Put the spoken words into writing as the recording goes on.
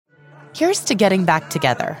Here's to getting back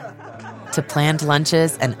together, to planned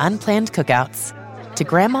lunches and unplanned cookouts, to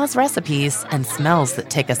grandma's recipes and smells that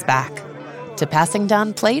take us back, to passing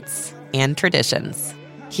down plates and traditions.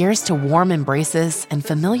 Here's to warm embraces and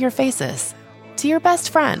familiar faces, to your best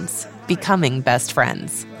friends becoming best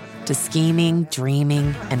friends, to scheming,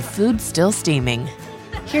 dreaming, and food still steaming.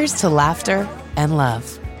 Here's to laughter and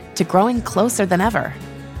love, to growing closer than ever.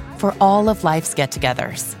 For all of life's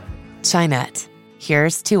get-togethers, Chinette,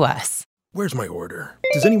 here's to us. Where's my order?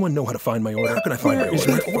 Does anyone know how to find my order? How can I find my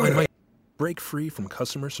order? Break free from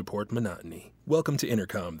customer support monotony. Welcome to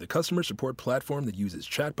Intercom, the customer support platform that uses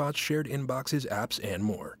chatbots, shared inboxes, apps, and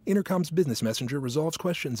more. Intercom's business messenger resolves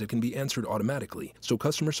questions that can be answered automatically, so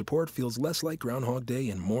customer support feels less like Groundhog Day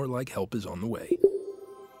and more like help is on the way.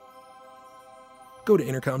 Go to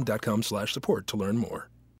intercom.com/support to learn more.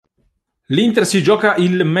 L'Inter si gioca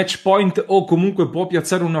il match point o comunque può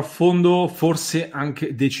piazzare un affondo forse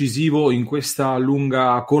anche decisivo in questa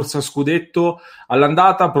lunga corsa a scudetto.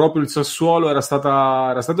 All'andata proprio il Sassuolo era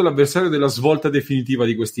stato l'avversario della svolta definitiva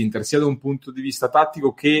di quest'Inter, sia da un punto di vista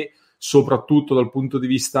tattico che soprattutto dal punto di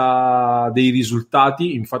vista dei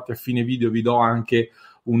risultati. Infatti a fine video vi do anche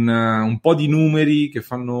un po' di numeri che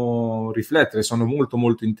fanno riflettere, sono molto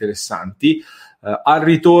molto interessanti. Al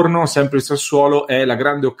ritorno sempre il Sassuolo è la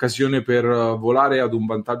grande occasione per volare ad un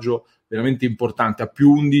vantaggio veramente importante, a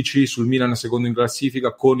più 11 sul Milan secondo in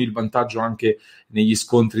classifica, con il vantaggio anche negli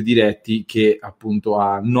scontri diretti, che appunto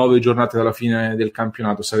a 9 giornate dalla fine del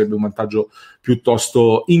campionato sarebbe un vantaggio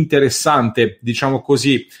piuttosto interessante, diciamo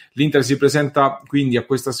così. L'Inter si presenta quindi a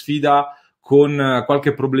questa sfida con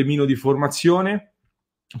qualche problemino di formazione,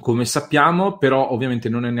 come sappiamo, però ovviamente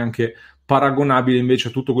non è neanche paragonabile invece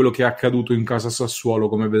a tutto quello che è accaduto in casa Sassuolo,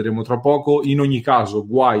 come vedremo tra poco. In ogni caso,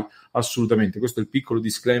 guai assolutamente, questo è il piccolo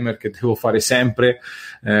disclaimer che devo fare sempre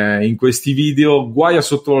in questi video, guai a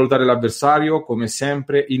sottovalutare l'avversario, come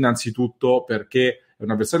sempre, innanzitutto perché è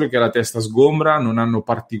un avversario che ha la testa sgombra, non hanno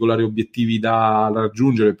particolari obiettivi da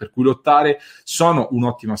raggiungere per cui lottare, sono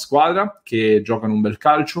un'ottima squadra che giocano un bel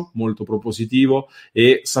calcio, molto propositivo,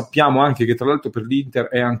 e sappiamo anche che tra l'altro per l'Inter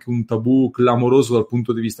è anche un tabù clamoroso dal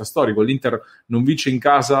punto di vista storico. L'Inter non vince in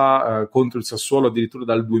casa contro il Sassuolo addirittura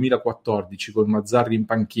dal 2014 con Mazzarri in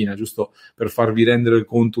panchina, giusto per farvi rendere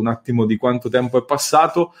conto un attimo di quanto tempo è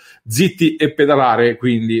passato. Zitti e pedalare,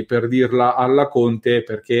 quindi, per dirla alla Conte,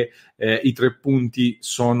 perché i 3 punti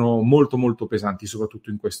sono molto molto pesanti, soprattutto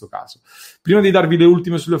in questo caso. Prima di darvi le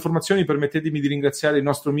ultime sulle formazioni, permettetemi di ringraziare il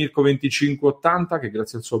nostro Mirko 2580 che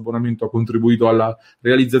grazie al suo abbonamento ha contribuito alla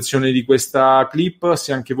realizzazione di questa clip.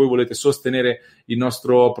 Se anche voi volete sostenere il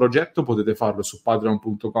nostro progetto potete farlo su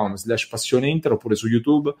patreon.com/passioneinter oppure su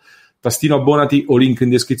YouTube, tastino abbonati o link in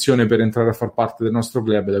descrizione per entrare a far parte del nostro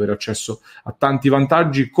club ed avere accesso a tanti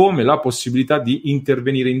vantaggi, come la possibilità di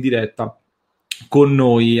intervenire in diretta con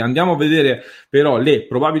noi. Andiamo a vedere però le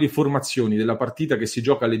probabili formazioni della partita che si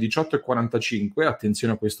gioca alle 18:45.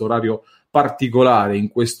 Attenzione a questo orario particolare in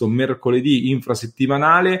questo mercoledì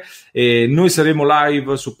infrasettimanale. Noi saremo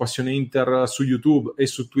live su Passione Inter su YouTube e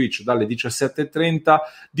su Twitch dalle 17:30.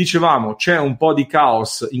 Dicevamo, c'è un po' di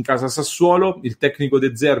caos in casa Sassuolo. Il tecnico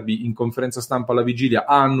De Zerbi in conferenza stampa alla vigilia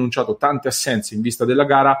ha annunciato tante assenze in vista della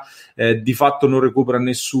gara. Di fatto non recupera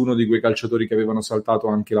nessuno di quei calciatori che avevano saltato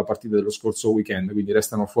anche la partita dello scorso weekend, quindi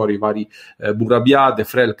restano fuori i vari Burabia, De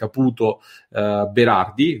Frel, Caputo,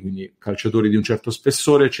 Berardi, quindi calciatori di un certo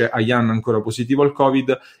spessore. C'è Ayan ancora positivo al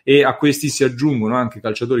Covid e a questi si aggiungono anche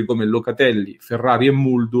calciatori come Locatelli, Ferrari e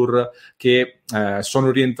Muldur che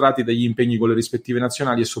sono rientrati dagli impegni con le rispettive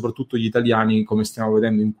nazionali, e soprattutto gli italiani, come stiamo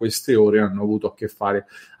vedendo in queste ore, hanno avuto a che fare,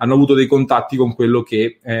 hanno avuto dei contatti con quello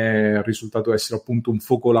che è risultato essere appunto un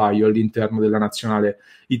focolaio all'interno della nazionale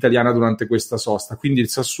italiana durante questa sosta. Quindi il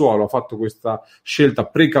Sassuolo ha fatto questa scelta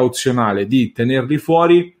precauzionale di tenerli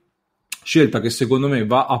fuori, scelta che secondo me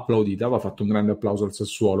va applaudita. Va fatto un grande applauso al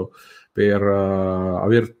Sassuolo per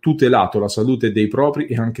aver tutelato la salute dei propri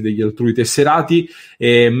e anche degli altrui tesserati,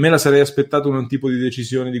 e me la sarei aspettato un tipo di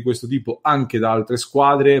decisione di questo tipo anche da altre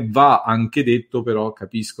squadre. Va anche detto però,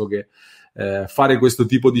 capisco che fare questo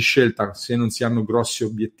tipo di scelta, se non si hanno grossi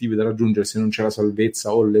obiettivi da raggiungere, se non c'è la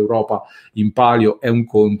salvezza o l'Europa in palio, è un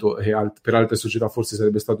conto, e per altre società forse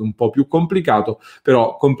sarebbe stato un po' più complicato.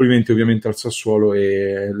 Però complimenti ovviamente al Sassuolo,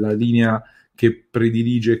 e la linea che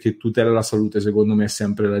predilige, che tutela la salute, secondo me è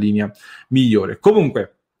sempre la linea migliore.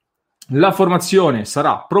 Comunque la formazione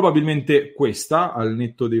sarà probabilmente questa, al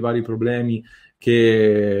netto dei vari problemi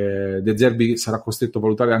che De Zerbi sarà costretto a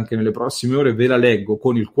valutare anche nelle prossime ore. Ve la leggo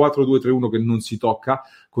con il 4-2-3-1 che non si tocca,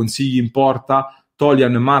 consigli in porta: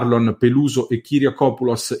 Tolian, Marlon, Peluso e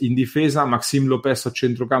Kyriakopoulos in difesa, Maxime Lopez a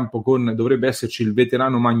centrocampo dovrebbe esserci il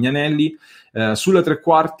veterano Magnanelli, sulla tre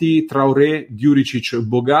quarti Traoré, Djuricic,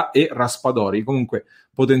 Boga e Raspadori. Comunque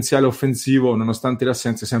potenziale offensivo, nonostante le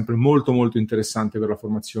assenze, sempre molto molto interessante per la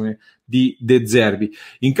formazione di De Zerbi.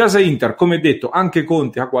 In casa Inter, come detto, anche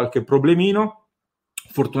Conte ha qualche problemino.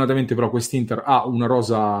 Fortunatamente però quest'Inter ha una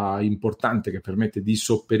rosa importante che permette di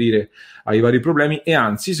sopperire ai vari problemi e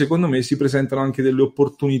anzi secondo me si presentano anche delle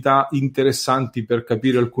opportunità interessanti per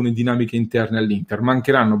capire alcune dinamiche interne all'Inter.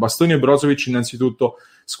 Mancheranno Bastoni e Brozovic innanzitutto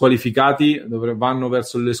squalificati, vanno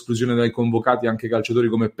verso l'esclusione dai convocati anche calciatori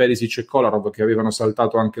come Perisic e Kolarov che avevano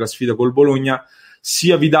saltato anche la sfida col Bologna,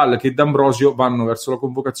 sia Vidal che D'Ambrosio vanno verso la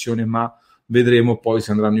convocazione ma vedremo poi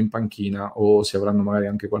se andranno in panchina o se avranno magari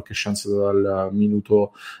anche qualche chance dal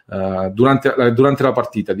minuto durante la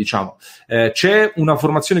partita, diciamo. C'è una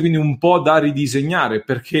formazione quindi un po' da ridisegnare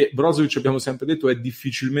perché Brozovic, abbiamo sempre detto, è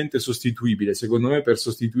difficilmente sostituibile. Secondo me per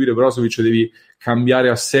sostituire Brozovic devi cambiare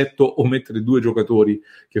assetto o mettere due giocatori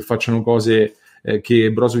che facciano cose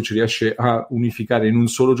che Brozovic riesce a unificare in un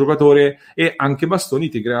solo giocatore, e anche Bastoni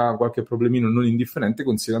ti crea qualche problemino non indifferente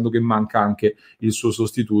considerando che manca anche il suo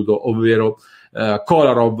sostituto, ovvero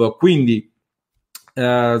Kolarov. Quindi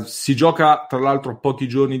si gioca tra l'altro a pochi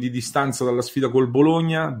giorni di distanza dalla sfida col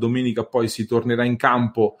Bologna, domenica poi si tornerà in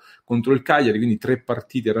campo contro il Cagliari, quindi 3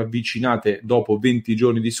 partite ravvicinate dopo 20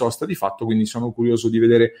 giorni di sosta di fatto, quindi sono curioso di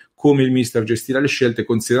vedere come il mister gestirà le scelte,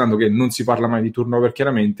 considerando che non si parla mai di turnover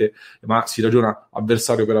chiaramente, ma si ragiona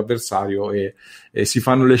avversario per avversario e si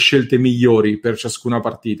fanno le scelte migliori per ciascuna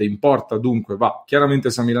partita. In porta dunque va chiaramente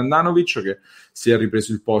Samir Handanovic che si è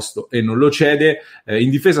ripreso il posto e non lo cede, in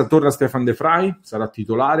difesa torna Stefan De Vrij, sarà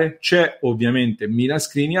titolare, c'è ovviamente Milan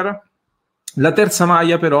Skriniar. La terza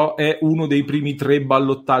maglia però è uno dei primi 3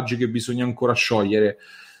 ballottaggi che bisogna ancora sciogliere.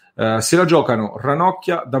 Se la giocano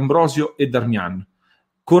Ranocchia, D'Ambrosio e Darmian.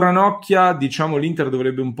 Con Ranocchia, diciamo, l'Inter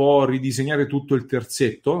dovrebbe un po' ridisegnare tutto il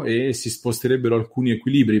terzetto e si sposterebbero alcuni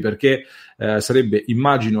equilibri perché sarebbe,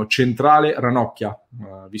 immagino, centrale Ranocchia,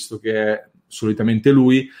 visto che è solitamente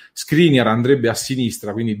lui, Skriniar andrebbe a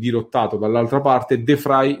sinistra, quindi dirottato dall'altra parte, De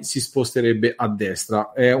Vrij si sposterebbe a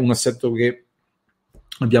destra. È un assetto che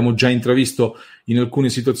abbiamo già intravisto in alcune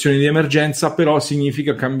situazioni di emergenza, però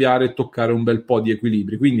significa cambiare e toccare un bel po' di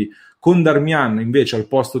equilibri. Quindi con Darmian invece al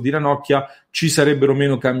posto di Ranocchia ci sarebbero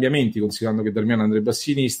meno cambiamenti, considerando che Darmian andrebbe a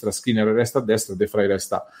sinistra, Skriniar resta a destra, De Vrij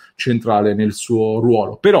resta centrale nel suo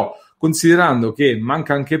ruolo. Però considerando che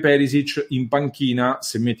manca anche Perisic, in panchina,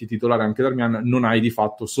 se metti titolare anche Darmian, non hai di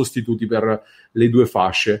fatto sostituti per le 2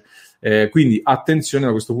 fasce. Quindi attenzione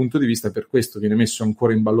da questo punto di vista, per questo viene messo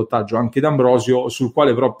ancora in ballottaggio anche D'Ambrosio, sul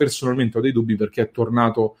quale però personalmente ho dei dubbi perché è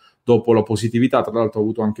tornato dopo la positività, tra l'altro ha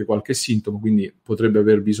avuto anche qualche sintomo, quindi potrebbe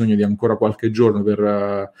aver bisogno di ancora qualche giorno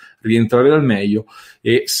per rientrare al meglio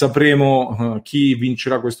e sapremo chi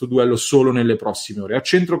vincerà questo duello solo nelle prossime ore. A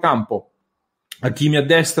centrocampo Hakimi a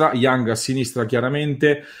destra, Young a sinistra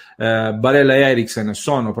chiaramente, Barella e Eriksen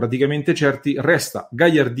sono praticamente certi, resta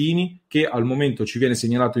Gagliardini che al momento ci viene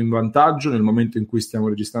segnalato in vantaggio nel momento in cui stiamo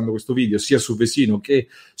registrando questo video, sia su Vesino che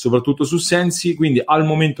soprattutto su Sensi, quindi al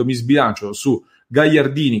momento mi sbilancio su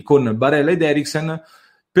Gagliardini con Barella ed Eriksen,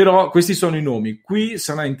 però questi sono i nomi. Qui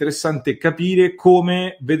sarà interessante capire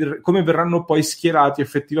come verranno poi schierati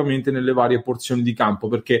effettivamente nelle varie porzioni di campo,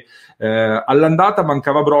 perché all'andata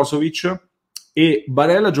mancava Brozovic e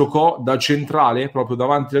Barella giocò da centrale proprio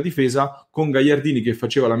davanti alla difesa con Gagliardini che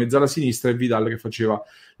faceva la mezzala sinistra e Vidal che faceva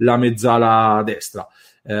la mezzala destra,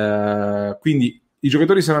 quindi i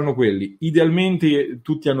giocatori saranno quelli. Idealmente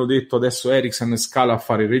tutti hanno detto adesso Eriksen scala a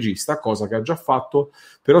fare il regista, cosa che ha già fatto,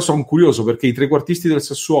 però sono curioso perché i trequartisti del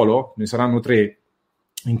Sassuolo, ne saranno 3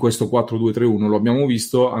 in questo 4-2-3-1, lo abbiamo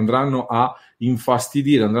visto, andranno a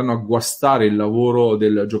infastidire, andranno a guastare il lavoro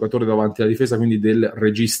del giocatore davanti alla difesa, quindi del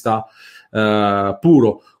regista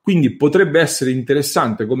puro. Quindi potrebbe essere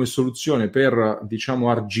interessante come soluzione per, diciamo,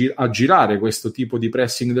 aggirare questo tipo di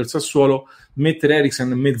pressing del Sassuolo, mettere Eriksen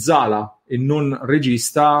mezzala e non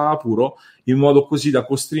regista puro, in modo così da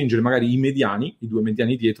costringere magari i 2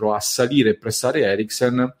 mediani dietro a salire e pressare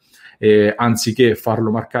Eriksen, anziché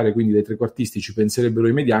farlo marcare quindi dai trequartisti ci penserebbero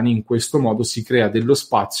i mediani. In questo modo si crea dello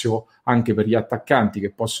spazio anche per gli attaccanti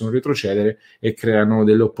che possono retrocedere e creano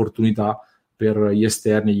delle opportunità per gli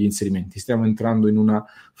esterni e gli inserimenti. Stiamo entrando in una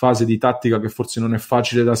fase di tattica che forse non è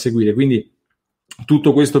facile da seguire, quindi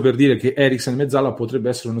Tutto questo per dire che Eriksen e mezzala potrebbe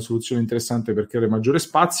essere una soluzione interessante per creare maggiori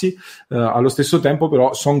spazi. Allo stesso tempo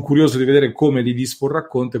però sono curioso di vedere come li disporrà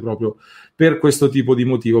Conte proprio per questo tipo di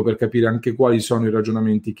motivo, per capire anche quali sono i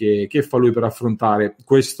ragionamenti che fa lui per affrontare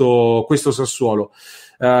questo Sassuolo.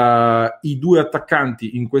 I due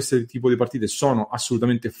attaccanti in questo tipo di partite sono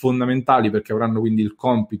assolutamente fondamentali, perché avranno quindi il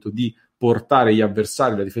compito di portare gli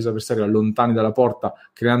avversari, la difesa avversaria lontani dalla porta,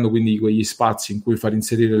 creando quindi quegli spazi in cui far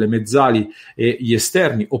inserire le mezzali e gli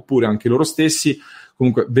esterni, oppure anche loro stessi.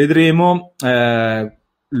 Comunque vedremo.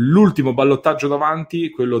 L'ultimo ballottaggio davanti,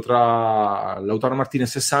 quello tra Lautaro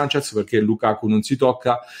Martinez e Sanchez, perché Lukaku non si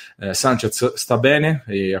tocca. Sanchez sta bene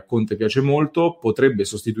e a Conte piace molto, potrebbe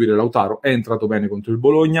sostituire Lautaro, è entrato bene contro il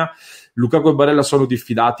Bologna. Lukaku e Barella sono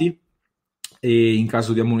diffidati e in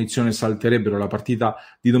caso di ammonizione salterebbero la partita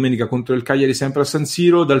di domenica contro il Cagliari, sempre a San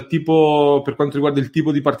Siro. Per quanto riguarda il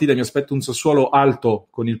tipo di partita, mi aspetto un Sassuolo alto,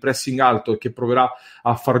 con il pressing alto, e che proverà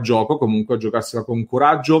a far gioco, comunque a giocarsela con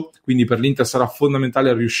coraggio. Quindi per l'Inter sarà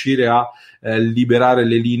fondamentale riuscire a liberare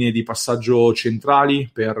le linee di passaggio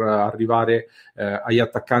centrali per arrivare agli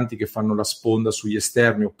attaccanti che fanno la sponda sugli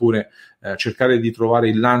esterni, oppure cercare di trovare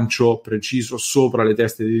il lancio preciso sopra le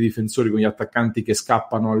teste dei difensori con gli attaccanti che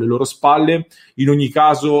scappano alle loro spalle. In ogni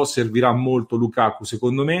caso servirà molto Lukaku,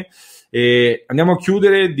 secondo me. E andiamo a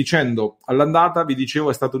chiudere dicendo: all'andata, vi dicevo,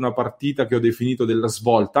 è stata una partita che ho definito della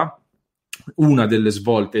svolta, una delle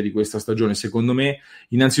svolte di questa stagione secondo me.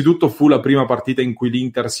 Innanzitutto fu la prima partita in cui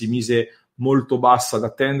l'Inter si mise molto bassa ad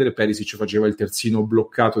attendere, Perisic faceva il terzino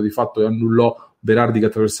bloccato di fatto e annullò Berardi che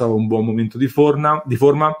attraversava un buon momento di forma,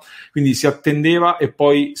 quindi si attendeva e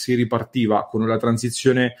poi si ripartiva con la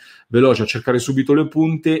transizione veloce a cercare subito le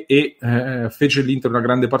punte, e fece l'Inter una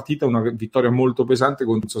grande partita, una vittoria molto pesante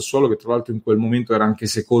contro il Sassuolo, che tra l'altro in quel momento era anche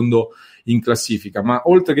secondo in classifica. Ma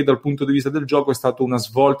oltre che dal punto di vista del gioco è stata una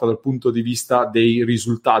svolta dal punto di vista dei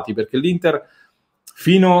risultati, perché l'Inter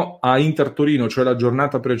fino a Inter Torino, cioè la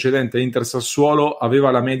giornata precedente a Inter Sassuolo, aveva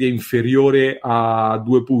la media inferiore a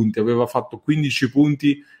 2 punti, aveva fatto 15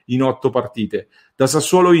 punti in 8 partite. Da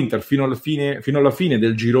Sassuolo Inter fino alla fine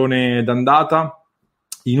del girone d'andata,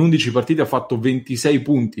 in 11 partite ha fatto 26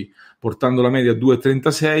 punti, portando la media a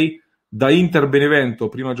 2,36. Da Inter Benevento,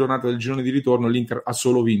 prima giornata del girone di ritorno, l'Inter ha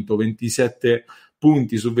solo vinto 27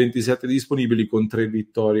 punti su 27 disponibili, con 3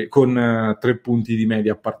 vittorie, con 3 punti di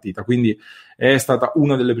media a partita. Quindi è stata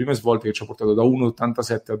una delle prime svolte che ci ha portato da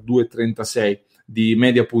 1,87 a 2,36 di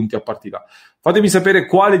media punti a partita. Fatemi sapere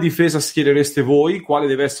quale difesa schierereste voi, quale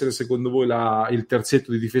deve essere secondo voi il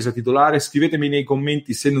terzetto di difesa titolare. Scrivetemi nei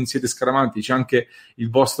commenti, se non siete scaramantici, anche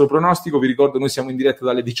il vostro pronostico. Vi ricordo, noi siamo in diretta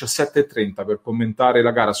dalle 17:30 per commentare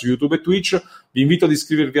la gara su YouTube e Twitch. Vi invito ad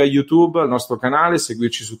iscrivervi a YouTube, al nostro canale,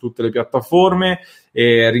 seguirci su tutte le piattaforme.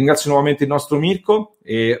 Ringrazio nuovamente il nostro Mirko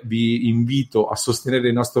e vi invito a sostenere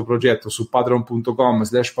il nostro progetto su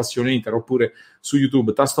patreon.com/passioneinter, oppure su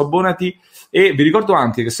YouTube, tasto abbonati. E vi ricordo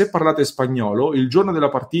anche che se parlate spagnolo, il giorno della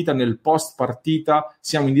partita, nel post partita,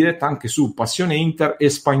 siamo in diretta anche su Passione Inter e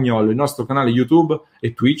Spagnolo, il nostro canale YouTube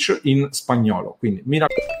e Twitch in spagnolo. Quindi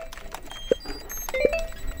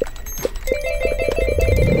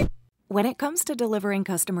When it comes to delivering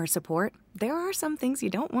customer support, there are some things you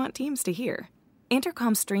don't want teams to hear.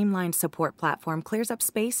 Intercom's streamlined support platform clears up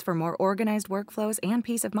space for more organized workflows and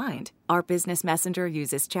peace of mind. Our business messenger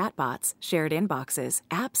uses chatbots, shared inboxes,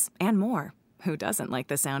 apps, and more. Who doesn't like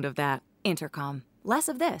the sound of that? Intercom. Less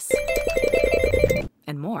of this.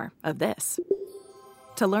 And more of this.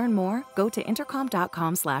 To learn more, go to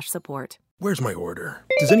intercom.com/support. Where's my order?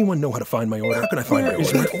 Does anyone know how to find my order? How can I find my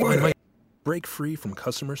order? Break free from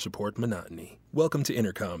customer support monotony. Welcome to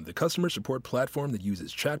Intercom, the customer support platform that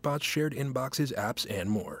uses chatbots, shared inboxes, apps, and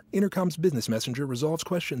more. Intercom's business messenger resolves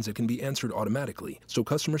questions that can be answered automatically, so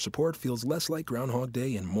customer support feels less like Groundhog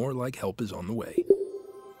Day and more like help is on the way.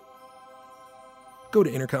 Go to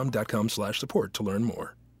intercom.com/support to learn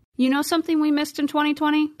more. You know something we missed in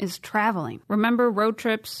 2020 is traveling. Remember road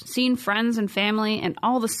trips, seeing friends and family, and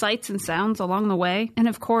all the sights and sounds along the way? And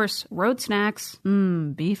of course, road snacks.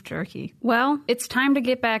 Beef jerky. Well, it's time to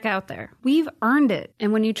get back out there. We've earned it.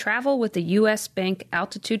 And when you travel with the U.S. Bank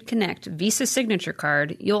Altitude Connect Visa Signature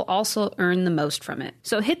Card, you'll also earn the most from it.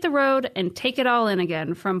 So hit the road and take it all in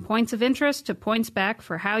again, from points of interest to points back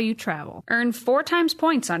for how you travel. Earn 4 times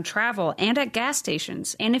points on travel and at gas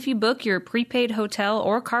stations. And if you book your prepaid hotel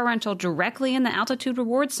or car rental directly in the Altitude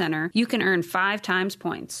Rewards Center, you can earn 5 times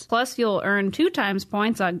points. Plus, you'll earn 2 times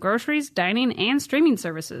points on groceries, dining, and streaming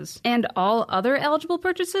services. And all other eligible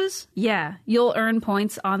purchases? Yeah, you'll earn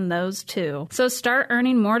points on those too. So start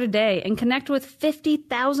earning more today and connect with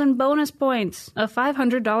 50,000 bonus points, a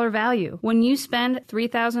 $500 value, when you spend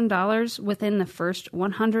 $3,000 within the first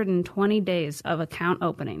 120 days of account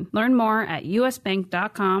opening. Learn more at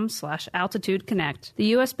usbank.com/AltitudeConnect.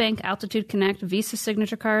 The US Bank Altitude Connect Visa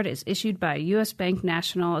Signature Card is issued by US Bank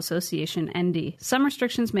National Association ND. Some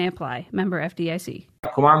restrictions may apply. Member FDIC.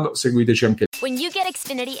 Raccomando, seguiteci anche. When you get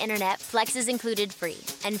Xfinity Internet, Flex is included free.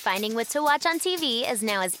 And finding what to watch on TV is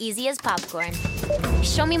now as easy as popcorn.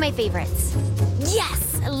 Show me my favorites. Yes!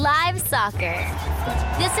 Live soccer.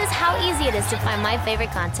 This is how easy it is to find my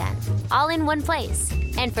favorite content, all in one place.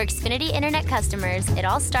 And for Xfinity Internet customers, it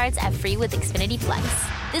all starts at free with Xfinity Flex.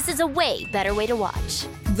 This is a way better way to watch.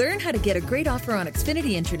 Learn how to get a great offer on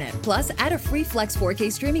Xfinity Internet. Plus, add a free Flex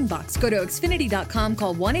 4K streaming box. Go to Xfinity.com,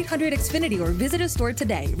 call 1-800-XFINITY, or visit a store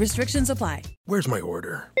today. Restrictions apply. Where's my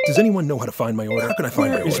order? Does anyone know how to find my order? How can I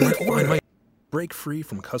find my order? Break free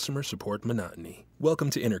from customer support monotony. Welcome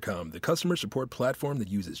to Intercom, the customer support platform that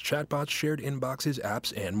uses chatbots, shared inboxes,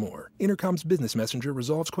 apps, and more. Intercom's business messenger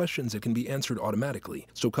resolves questions that can be answered automatically,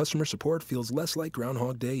 so customer support feels less like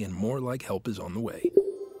Groundhog Day and more like help is on the way.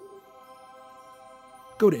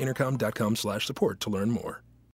 Go to intercom.com/support to learn more.